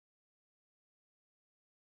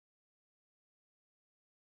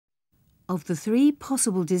Of the 3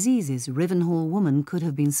 possible diseases Rivenhall woman could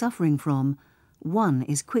have been suffering from, one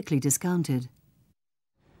is quickly discounted.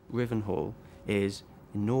 Rivenhall is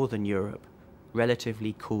in northern Europe,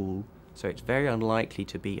 relatively cool, so it's very unlikely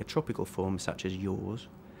to be a tropical form such as yours.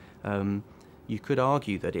 You could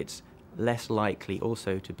argue that it's less likely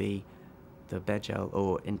also to be the Begel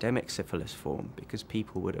or endemic syphilis form, because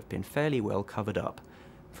people would have been fairly well covered up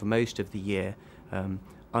for most of the year,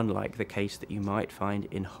 unlike the case that you might find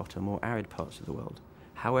in hotter, more arid parts of the world.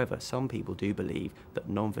 However, some people do believe that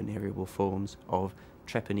non-venereal forms of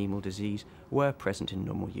treponemal disease were present in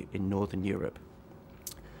northern Europe.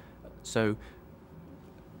 So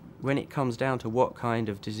when it comes down to what kind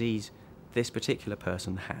of disease this particular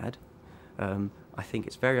person had, I think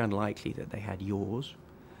it's very unlikely that they had yours.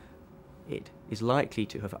 It is likely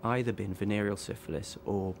to have either been venereal syphilis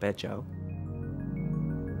or Begel.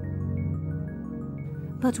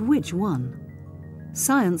 But which one?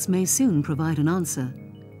 Science may soon provide an answer.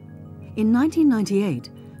 In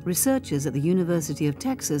 1998, researchers at the University of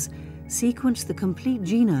Texas sequenced the complete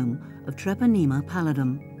genome of Treponema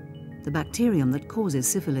pallidum, the bacterium that causes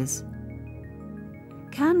syphilis.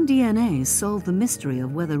 Can DNA solve the mystery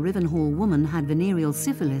of whether Rivenhall woman had venereal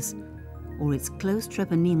syphilis or its close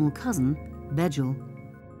treponemal cousin, Begel?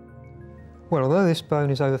 Well, although this bone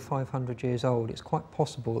is over 500 years old, it's quite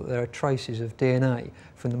possible that there are traces of DNA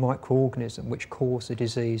from the microorganism which caused the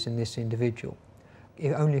disease in this individual.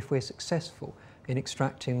 Only if we're successful in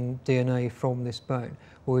extracting DNA from this bone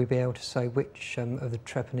will we be able to say which of the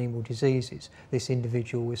treponemal diseases this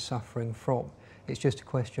individual was suffering from. It's just a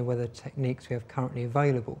question of whether the techniques we have currently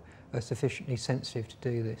available are sufficiently sensitive to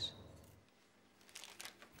do this.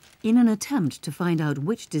 In an attempt to find out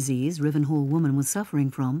which disease Rivenhall woman was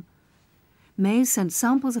suffering from, Ms sent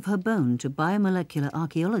samples of her bone to biomolecular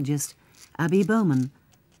archaeologist Abi Bouwman,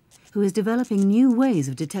 who is developing new ways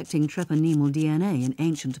of detecting treponemal DNA in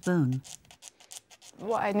ancient bone.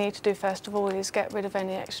 What I need to do first of all is get rid of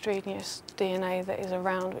any extraneous DNA that is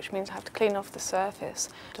around, which means I have to clean off the surface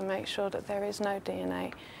to make sure that there is no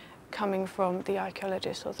DNA coming from the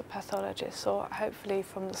archaeologist or the pathologist, or hopefully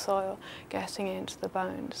from the soil getting into the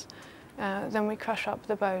bones. Then we crush up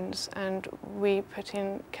the bones and we put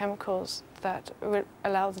in chemicals that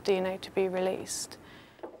allow the DNA to be released.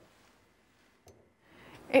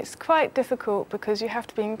 It's quite difficult because you have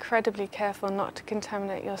to be incredibly careful not to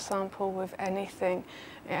contaminate your sample with anything.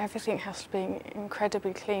 Everything has to be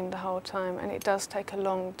incredibly clean the whole time, and it does take a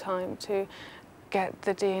long time to get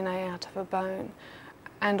the DNA out of a bone.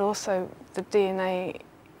 And also the DNA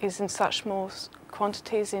is in such small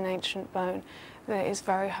quantities in ancient bone that it is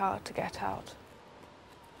very hard to get out.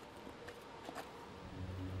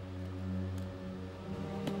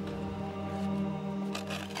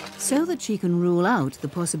 So that she can rule out the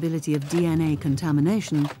possibility of DNA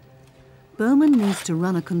contamination, Bouwman needs to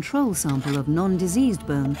run a control sample of non-diseased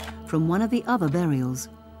bone from one of the other burials.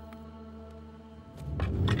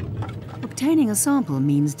 Obtaining a sample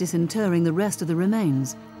means disinterring the rest of the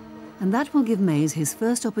remains, and that will give Ms his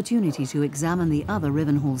first opportunity to examine the other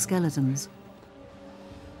Rivenhall skeletons.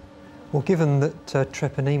 Well, given that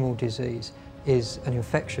treponemal disease is an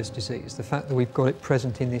infectious disease, the fact that we've got it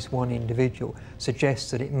present in this one individual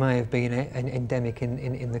suggests that it may have been an endemic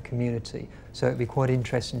in the community. So it'd be quite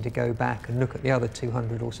interesting to go back and look at the other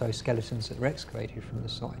 200 or so skeletons that were excavated from the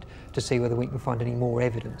site to see whether we can find any more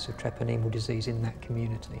evidence of treponemal disease in that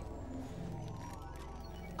community.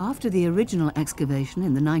 After the original excavation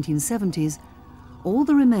in the 1970s, all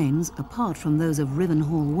the remains, apart from those of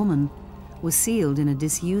Rivenhall woman, were sealed in a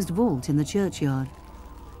disused vault in the churchyard.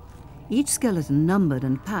 Each skeleton numbered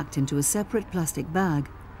and packed into a separate plastic bag.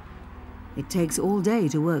 It takes all day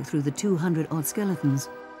to work through the 200-odd skeletons.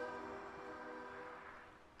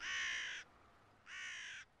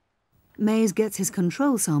 Ms gets his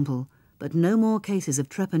control sample, but no more cases of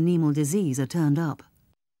treponemal disease are turned up.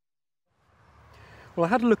 Well, I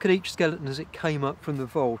had a look at each skeleton as it came up from the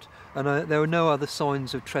vault, and there were no other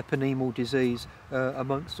signs of treponemal disease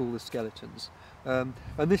amongst all the skeletons. And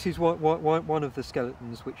this is one of the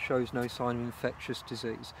skeletons which shows no sign of infectious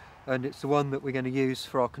disease, and it's the one that we're going to use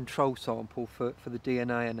for our control sample for the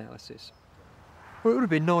DNA analysis. Well, it would have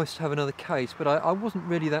been nice to have another case, but I wasn't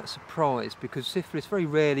really that surprised because syphilis very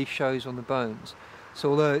rarely shows on the bones.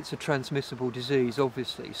 So although it's a transmissible disease,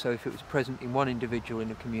 obviously, so if it was present in one individual in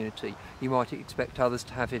a community, you might expect others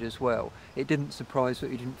to have it as well. It didn't surprise that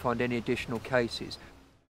we didn't find any additional cases.